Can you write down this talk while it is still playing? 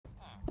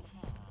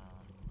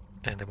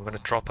And then we're going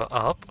to drop her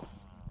up.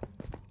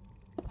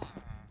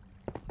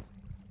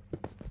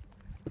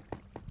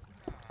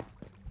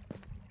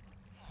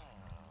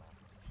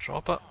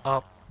 Drop her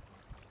up.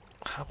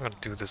 How am I going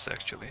to do this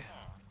actually?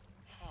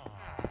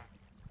 I'm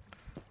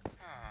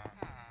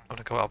going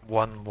to go up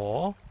one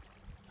more.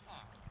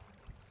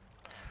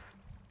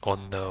 Or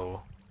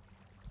no.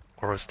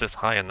 Or is this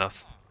high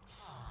enough?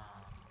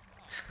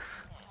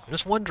 I'm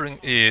just wondering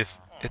if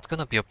it's going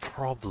to be a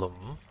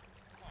problem.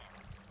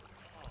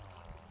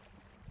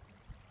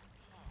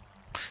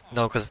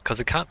 No, because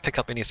it can't pick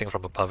up anything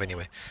from above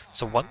anyway.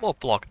 So one more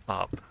block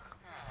up.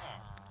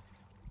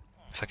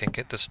 If I can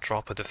get this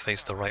dropper to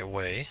face the right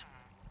way.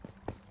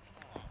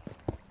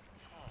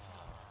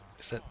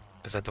 Is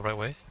that the right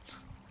way?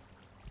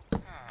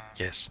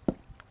 Yes.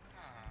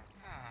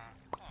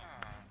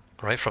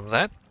 Right from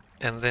that,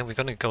 and then we're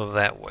gonna go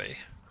that way.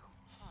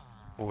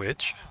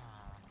 Which...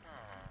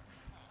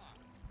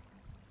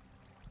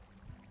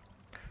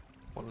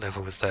 What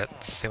level was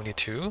that?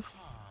 72?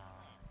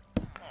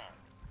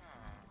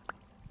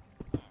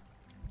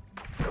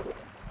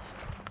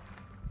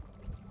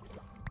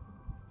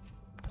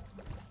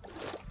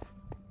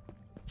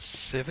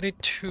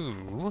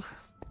 '72.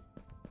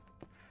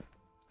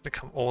 Gonna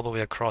come all the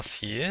way across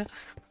here.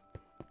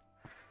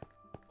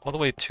 All the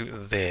way to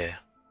there.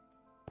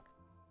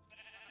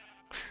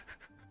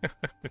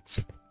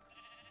 It's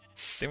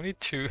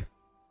 72.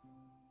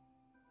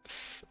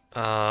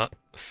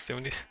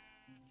 70.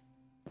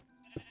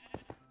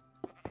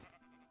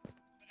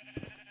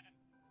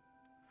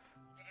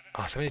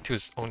 Ah, 72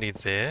 is only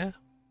there?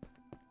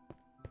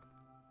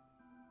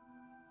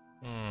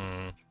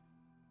 Hmm.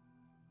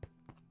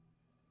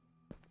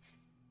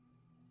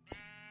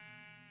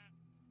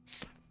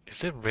 Is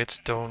there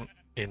redstone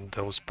in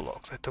those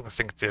blocks? I don't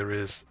think there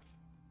is.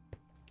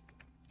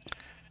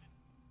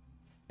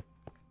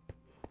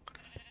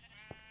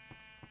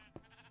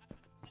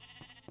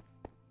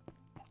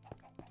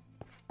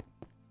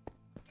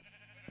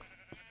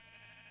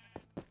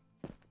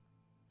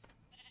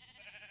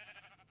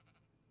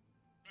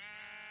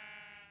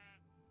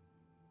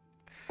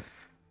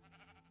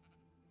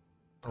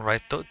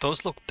 Right,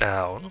 those look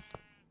down.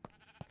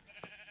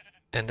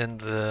 And then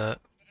the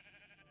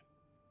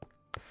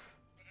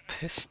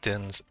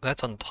pistons,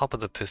 that's on top of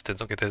the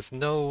pistons. Okay, there's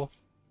no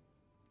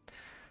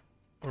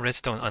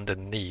redstone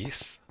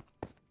underneath.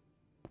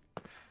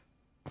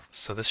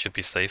 So this should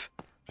be safe.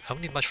 How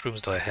many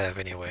mushrooms do I have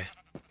anyway?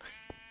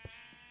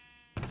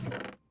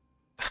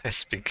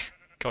 It's been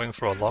going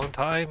for a long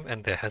time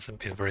and there hasn't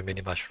been very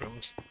many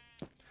mushrooms.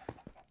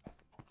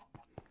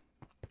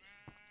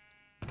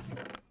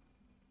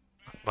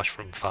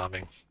 Mushroom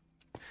farming.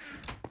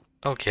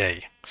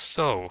 Okay,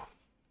 so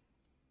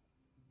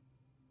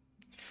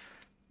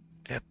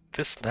at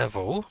this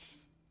level,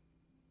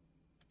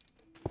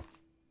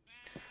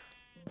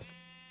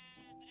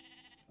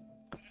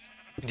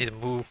 we need to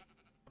move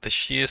the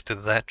shears to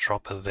that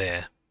dropper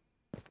there,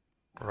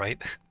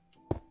 right?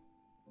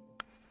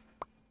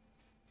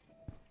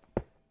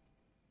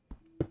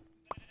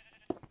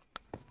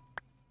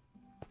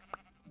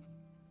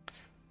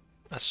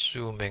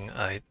 Assuming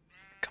I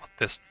got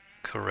this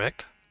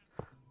correct.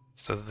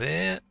 So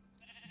there,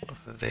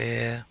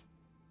 there.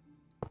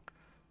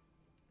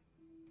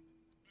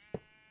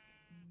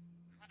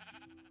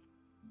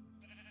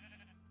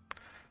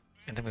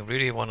 And then we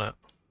really want to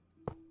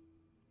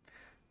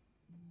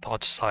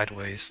dodge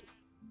sideways,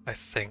 I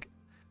think.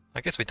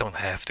 I guess we don't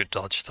have to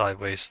dodge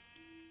sideways.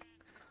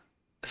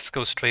 Let's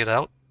go straight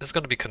out. This is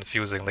going to be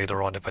confusing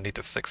later on if I need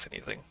to fix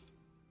anything.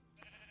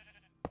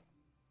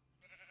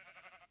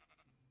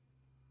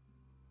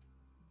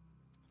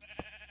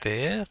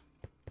 There.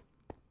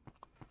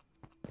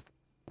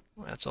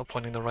 That's all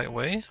pointing the right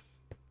way.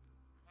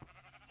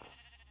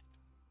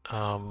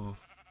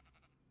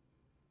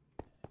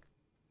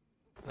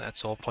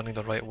 That's all pointing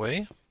the right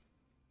way.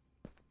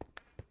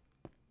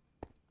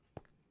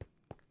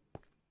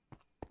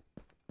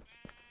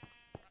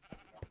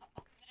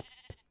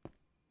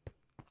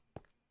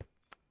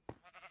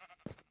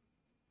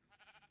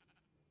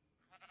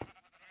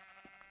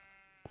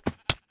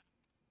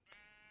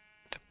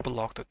 To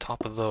block the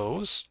top of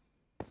those.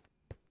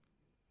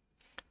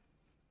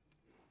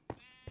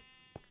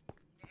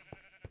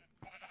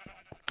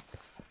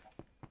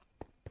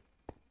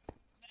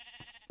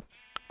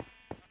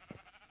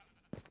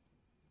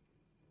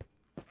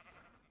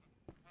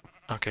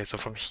 Okay, so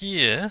from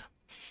here,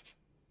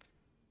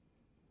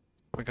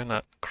 we're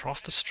gonna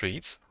cross the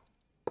street,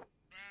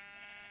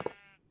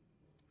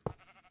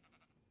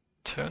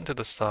 turn to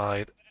the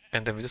side,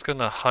 and then we're just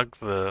gonna hug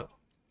the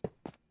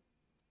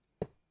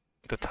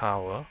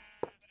tower,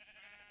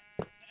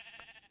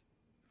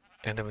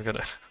 and then we're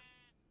gonna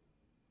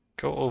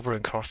go over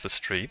and cross the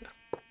street.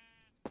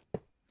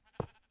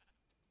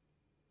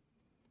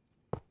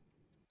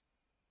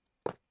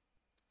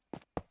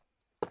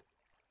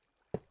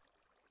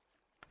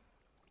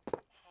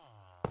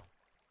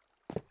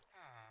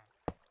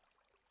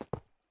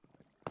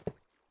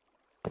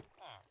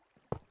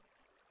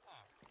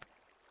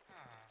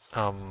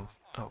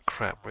 Oh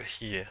crap, we're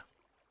here.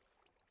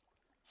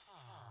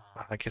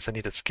 I guess I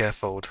need a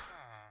scaffold.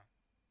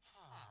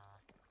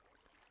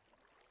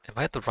 Am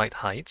I at the right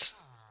height?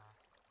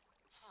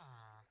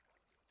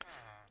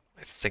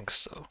 I think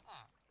so.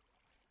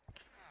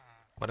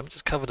 But let me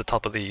just cover the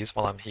top of these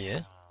while I'm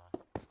here.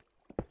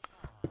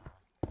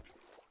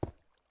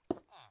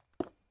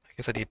 I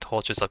guess I need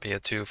torches up here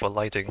too for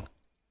lighting.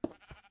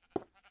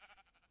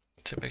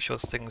 To make sure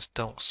things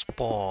don't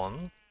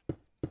spawn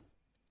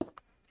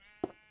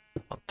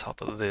on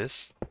top of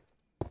this.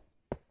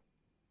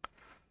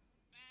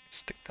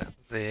 Stick that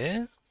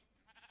there.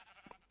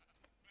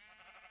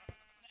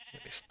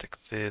 Let me stick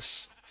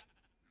this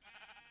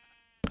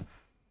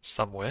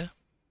somewhere.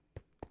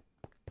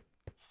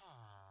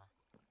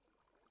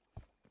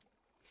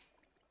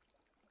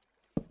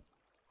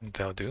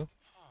 That'll do.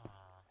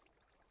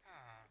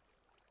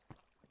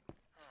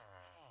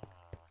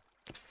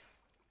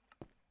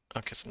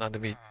 Okay, so now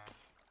let me...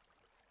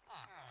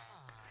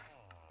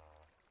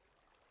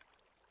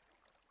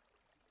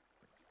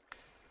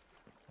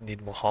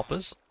 Need more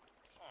hoppers.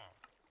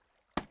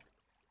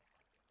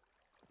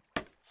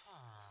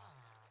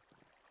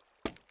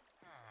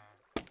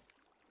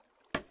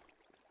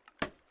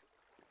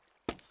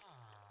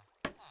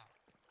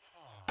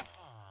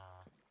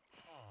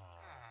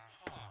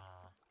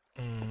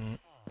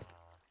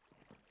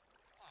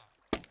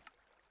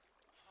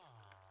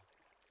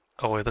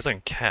 Oh, it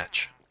doesn't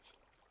catch.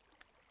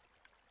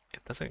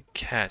 It doesn't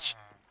catch.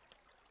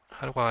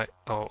 How do I...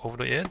 Oh, over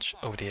the edge?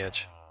 Over the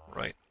edge.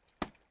 Right.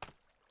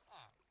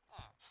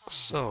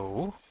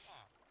 So...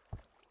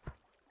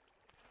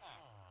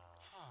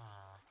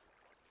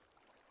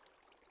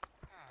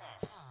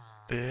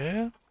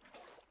 There.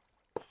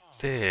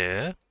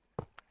 There.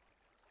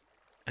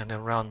 And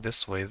then round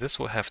this way. This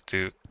will have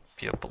to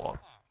be a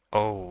block.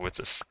 Oh, it's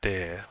a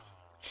stair.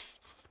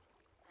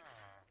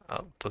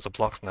 Those are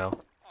blocks now.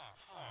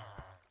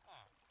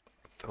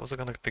 Those are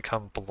gonna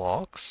become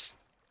blocks.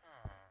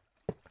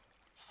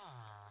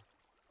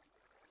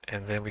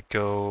 And then we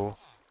go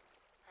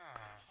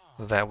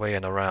that way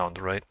and around,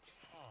 right?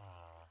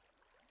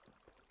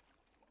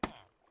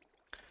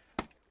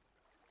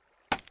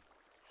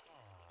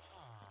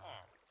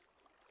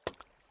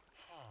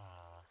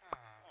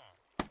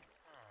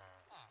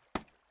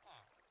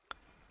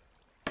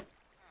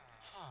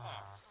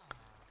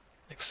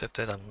 Except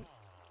that I'm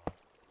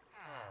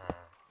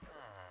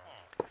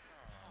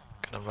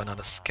gonna run out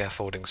of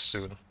scaffolding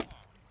soon.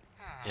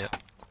 Yep.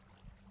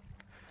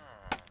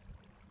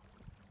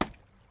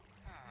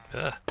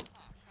 Ah.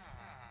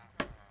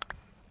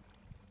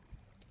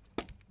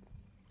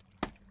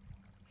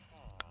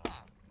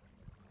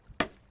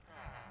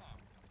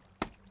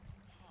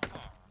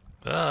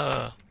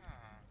 Ah.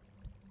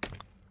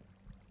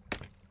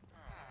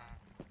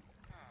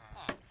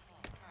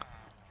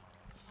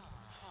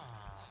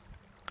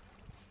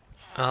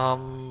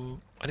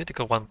 I need to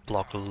go one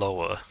block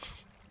lower,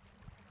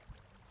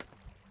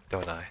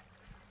 don't I?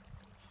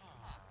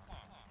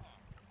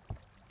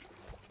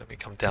 Let me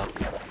come down.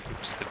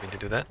 Oops, didn't mean to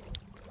do that.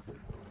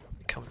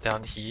 Come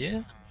down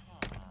here.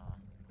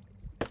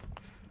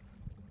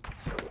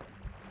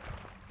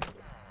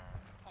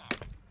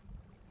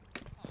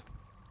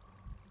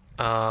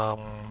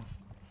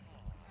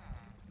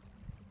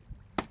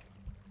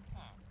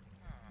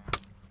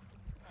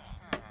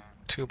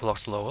 Two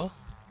blocks lower.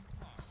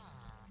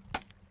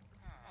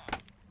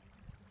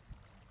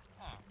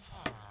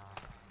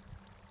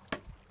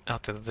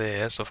 Out to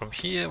there. So from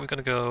here we're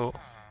gonna go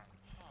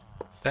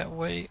that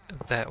way,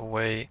 that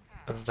way,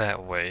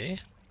 that way.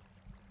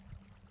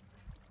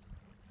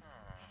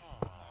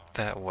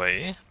 That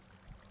way.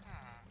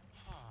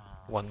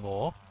 One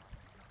more.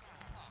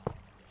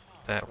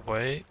 That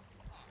way.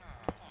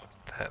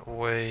 That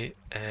way,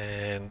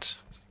 and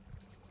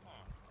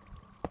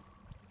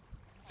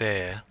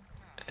there.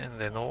 And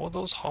then all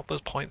those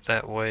hoppers point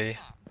that way.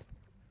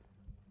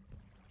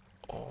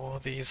 All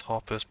these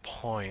hoppers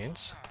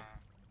point...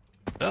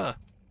 Ah!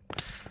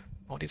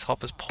 All these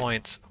hoppers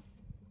point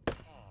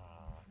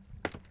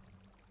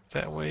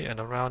that way and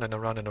around and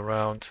around and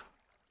around.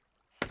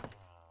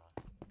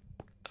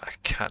 I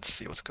can't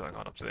see what's going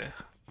on up there.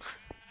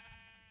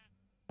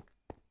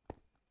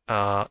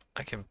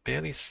 I can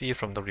barely see it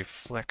from the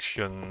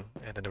reflection,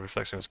 and then the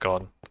reflection is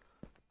gone.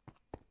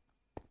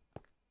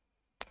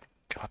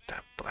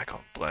 Goddamn, black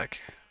on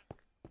black.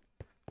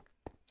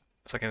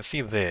 So I can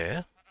see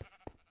there.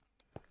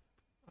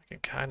 I can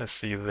kind of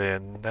see there,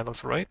 and that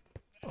looks right.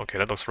 Okay,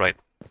 that looks right.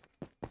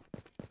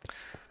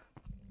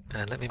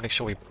 And let me make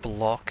sure we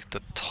block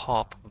the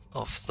top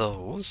of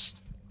those.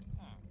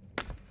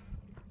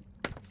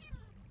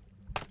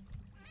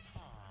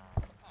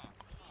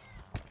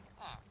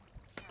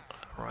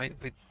 Right,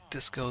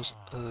 this goes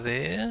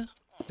there,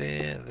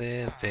 there,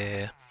 there,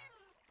 there.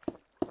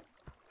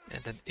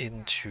 And then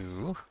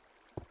into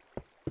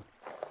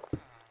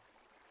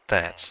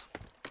that.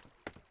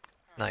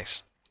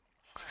 Nice.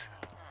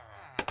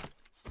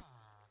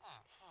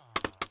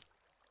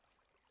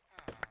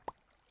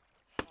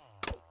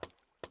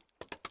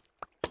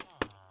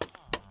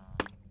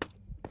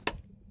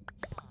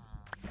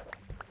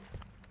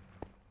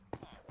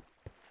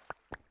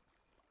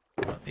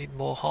 Need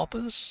more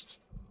hoppers?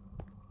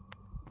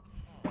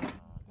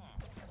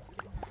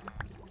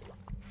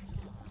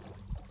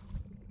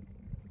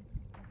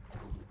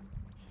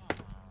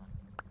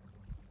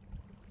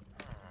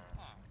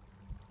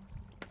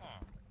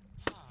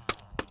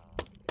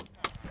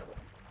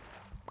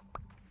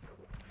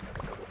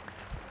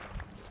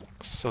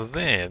 So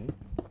then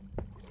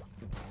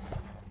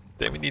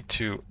we need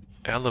to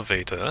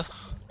elevator.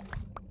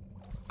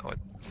 Oh, I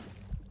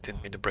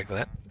didn't mean to break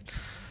that.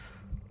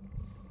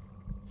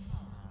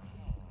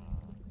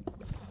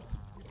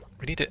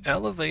 We need to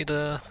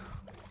elevator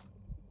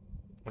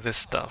this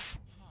stuff.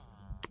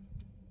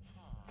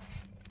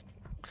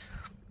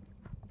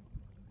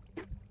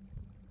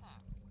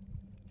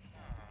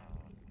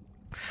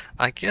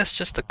 I guess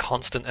just a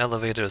constant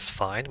elevator is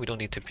fine. We don't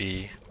need to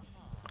be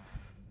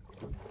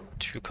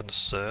too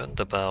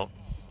concerned about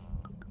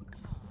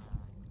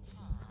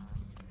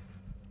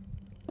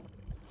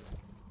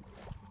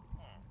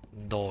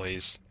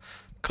noise.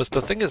 Because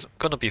the thing is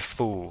gonna be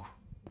full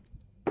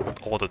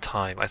all the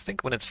time. I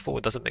think when it's full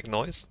it doesn't make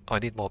noise. Oh, I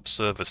need more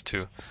observers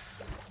too.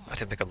 I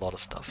did make a lot of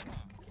stuff.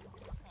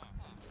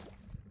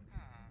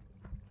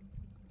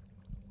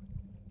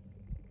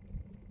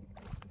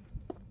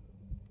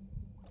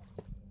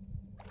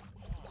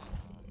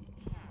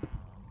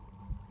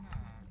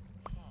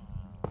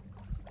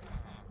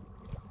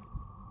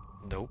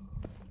 Nope.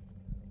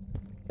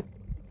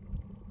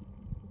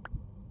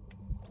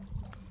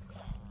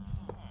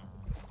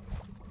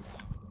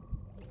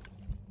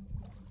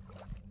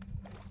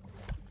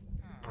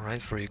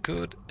 Alright, very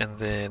good. And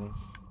then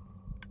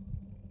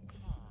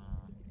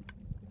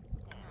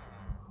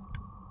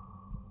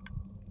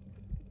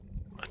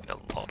I need a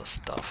lot of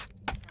stuff.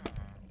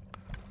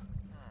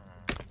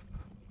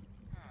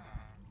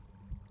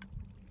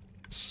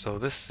 So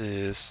this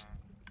is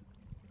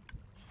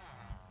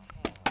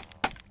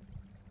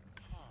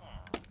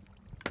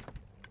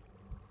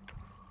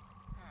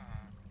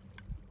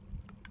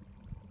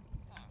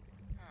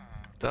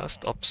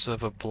dust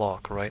observer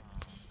block, right?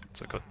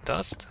 So we got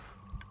dust.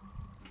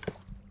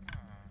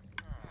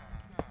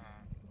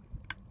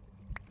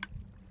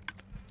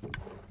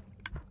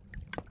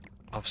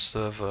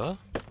 Observer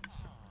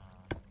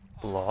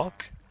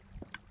block.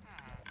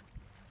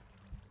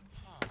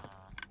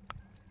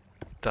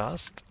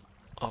 Dust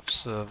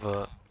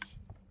observer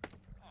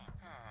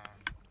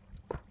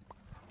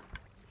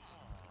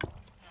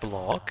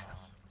block.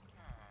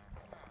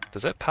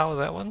 Does that power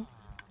that one?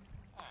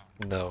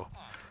 No.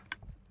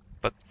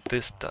 But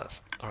this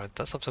does. Alright,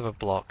 dust observer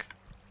block.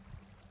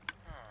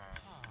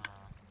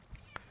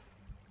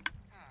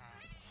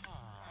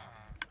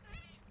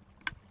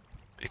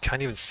 You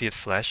can't even see it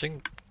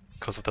flashing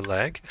because of the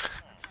lag.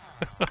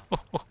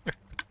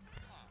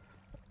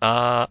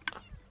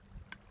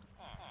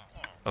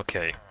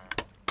 Okay.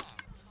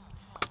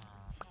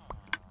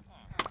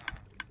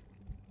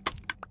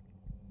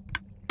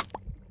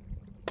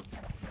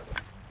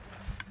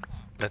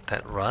 Let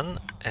that run,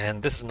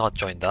 and this is not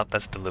joined up,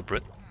 that's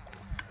deliberate.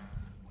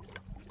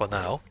 For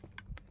now.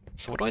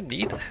 So what do I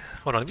need?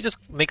 Hold on, let me just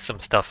make some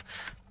stuff.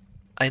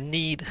 I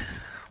need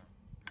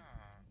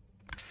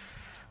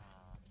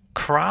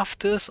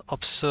crafters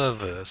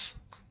observers.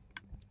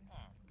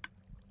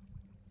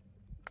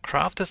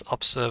 Crafters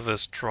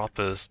observers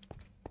droppers.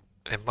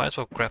 I might as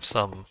well grab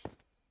some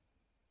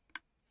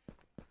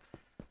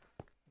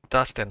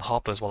dust and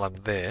hoppers while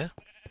I'm there.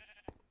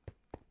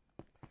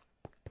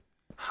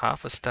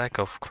 Half a stack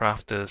of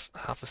crafters,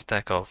 half a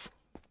stack of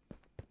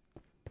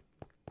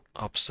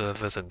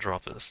observers and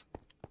droppers.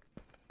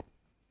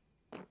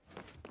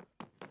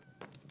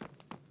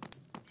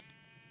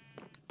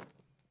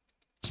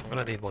 So I'm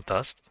gonna need more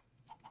dust.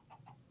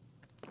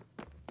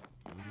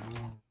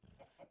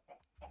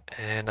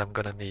 And I'm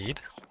gonna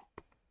need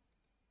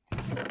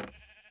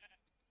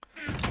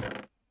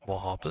more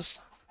hoppers.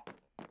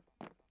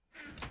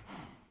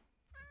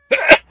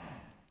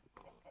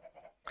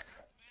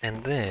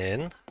 And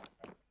then,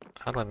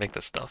 how do I make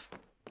this stuff?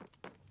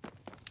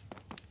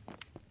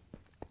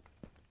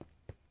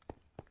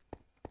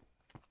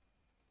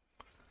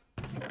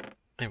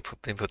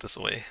 Let me put this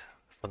away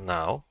for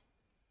now.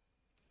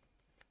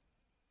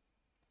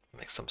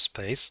 Make some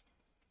space.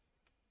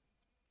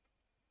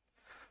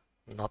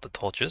 Not the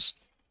torches.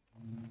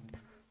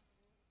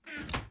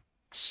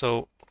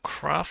 So,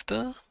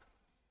 crafter.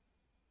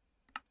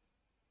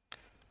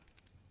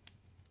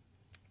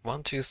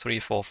 1, 2, 3,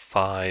 4,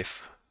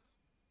 5.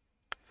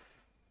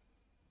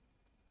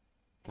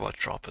 What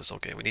droppers?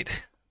 Okay, we need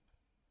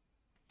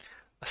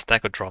a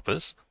stack of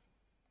droppers.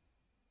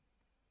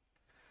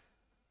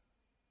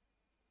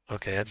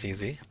 Okay, that's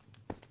easy.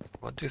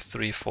 1, 2,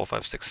 3, 4,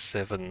 5, 6,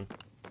 7.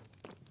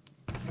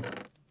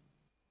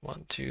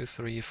 1, 2,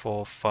 3,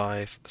 4,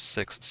 5,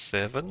 6,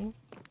 7.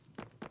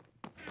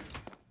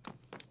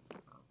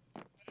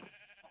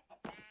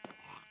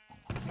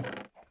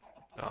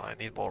 Oh, I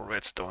need more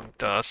redstone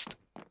dust.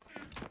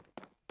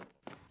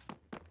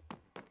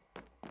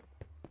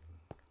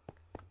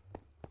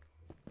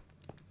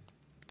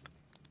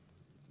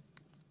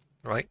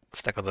 Right,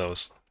 stack of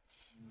those.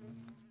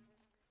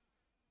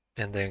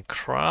 and then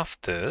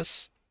craft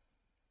this.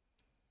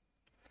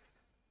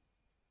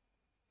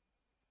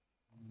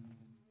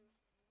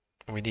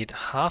 We need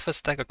half a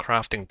stack of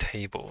crafting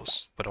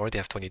tables, but already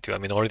have 22. I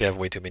mean, already have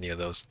way too many of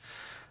those.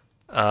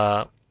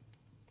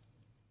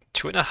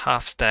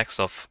 2.5 stacks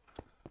of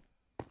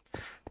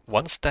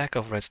 1 stack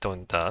of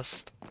redstone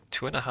dust,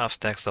 2.5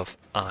 stacks of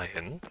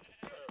iron.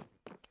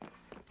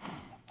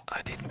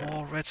 I need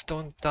more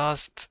redstone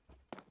dust.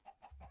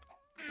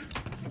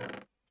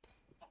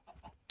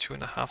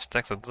 2.5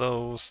 stacks of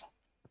those.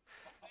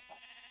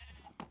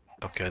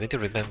 Okay, I need to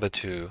remember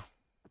to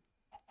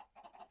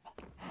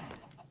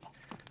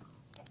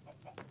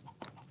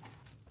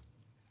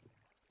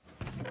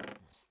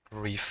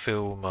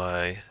refill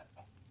my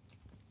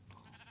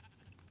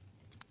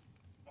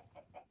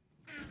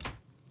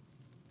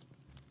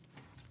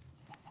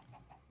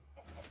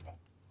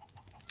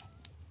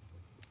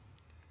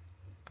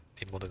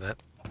need more than that.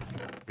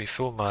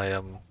 Refill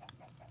my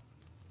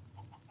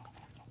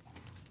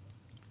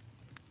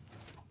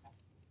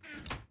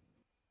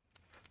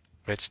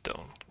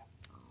redstone.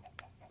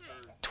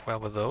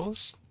 12 of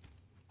those.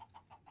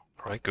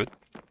 Alright, good.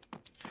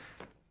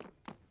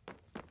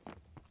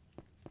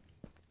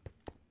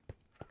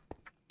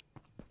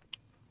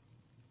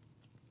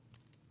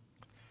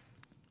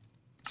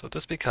 So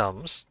this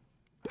becomes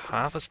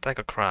half a stack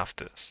of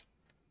crafters.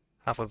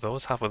 Half of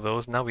those, half of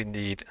those. Now we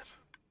need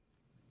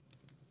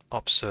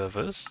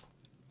observers.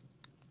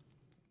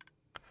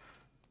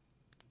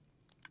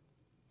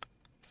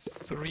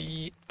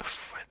 3,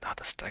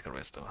 another stack of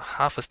redstone.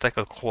 Half a stack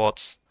of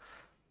quartz.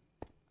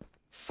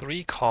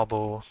 3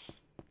 cobble.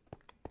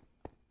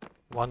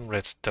 1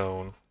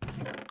 redstone.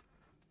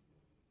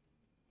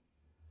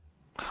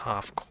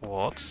 Half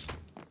quartz.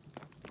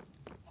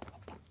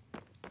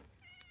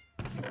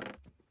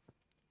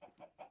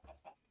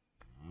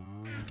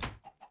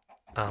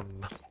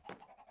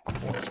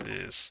 Quartz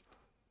is...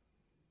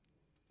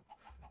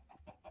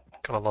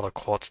 Got a lot of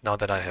quartz now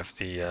that I have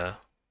the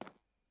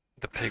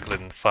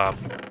piglin farm,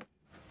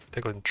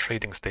 piglin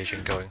trading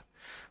station going.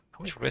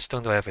 How much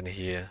redstone do I have in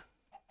here?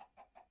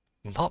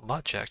 Not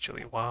much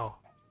actually, wow.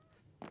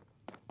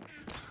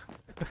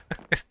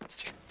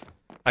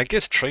 I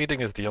guess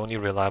trading is the only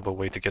reliable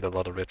way to get a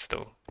lot of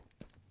redstone.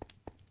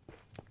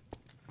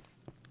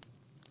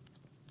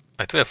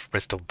 I do have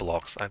redstone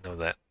blocks, I know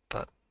that,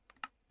 but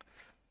I'm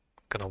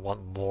gonna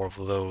want more of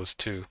those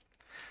too.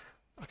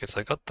 Okay,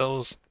 so I got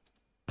those.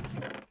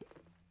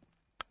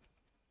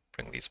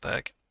 Bring these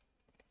back.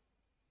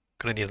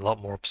 Gonna need a lot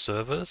more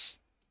observers.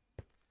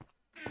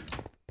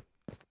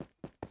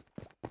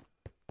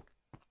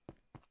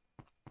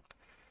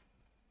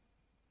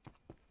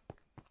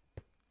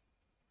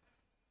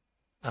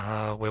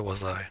 Where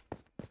was I?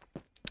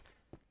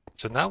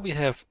 So now we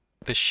have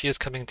the shears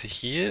coming to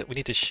here. We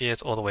need the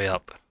shears all the way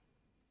up.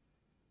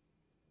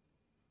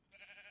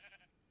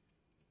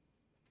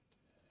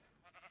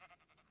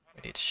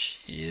 We need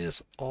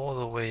shears all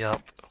the way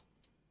up.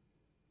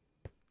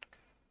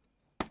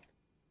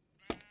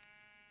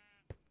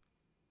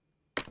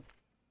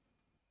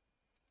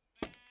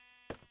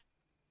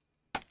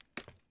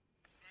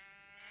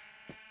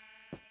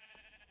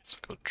 So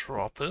we got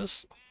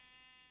droppers.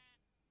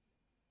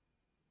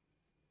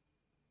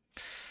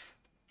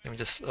 Let me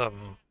just put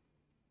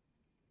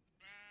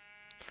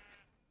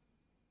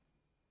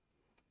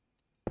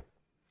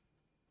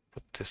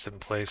this in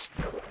place.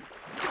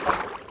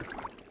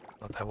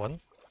 Not that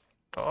one.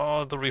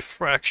 Oh, the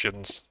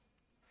refractions.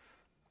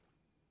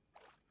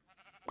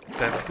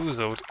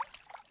 Bamboozled.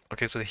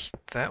 Okay, so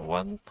that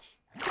one.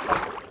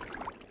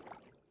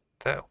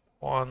 That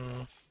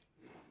one.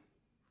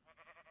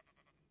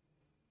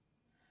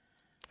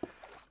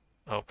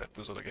 Oh,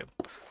 bamboozled again.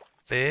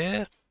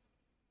 There.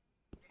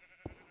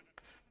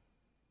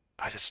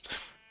 I just...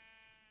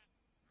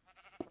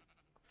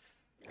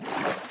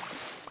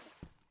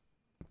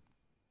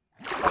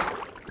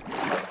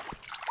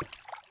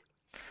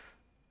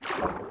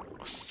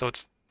 So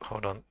it's...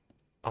 Hold on.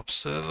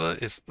 Observer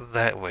is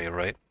that way,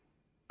 right?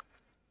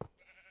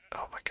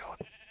 Oh my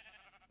god.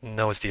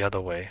 No, it's the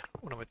other way.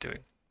 What am I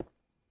doing?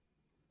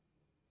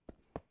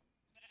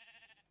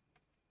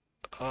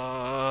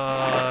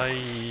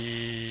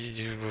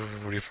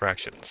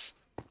 Refractions.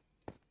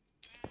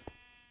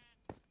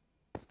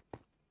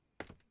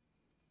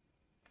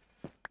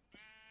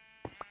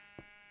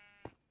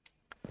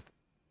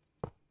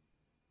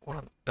 What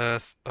on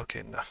earth?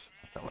 Okay, no,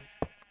 that one.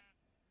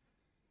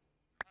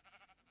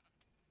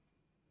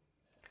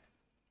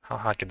 How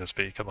hard can this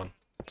be? Come on.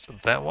 So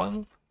that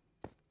one,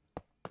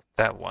 and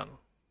that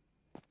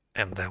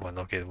one.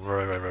 Okay,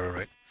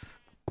 right.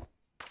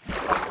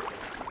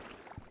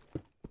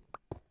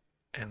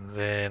 And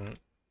then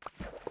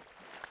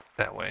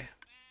that way.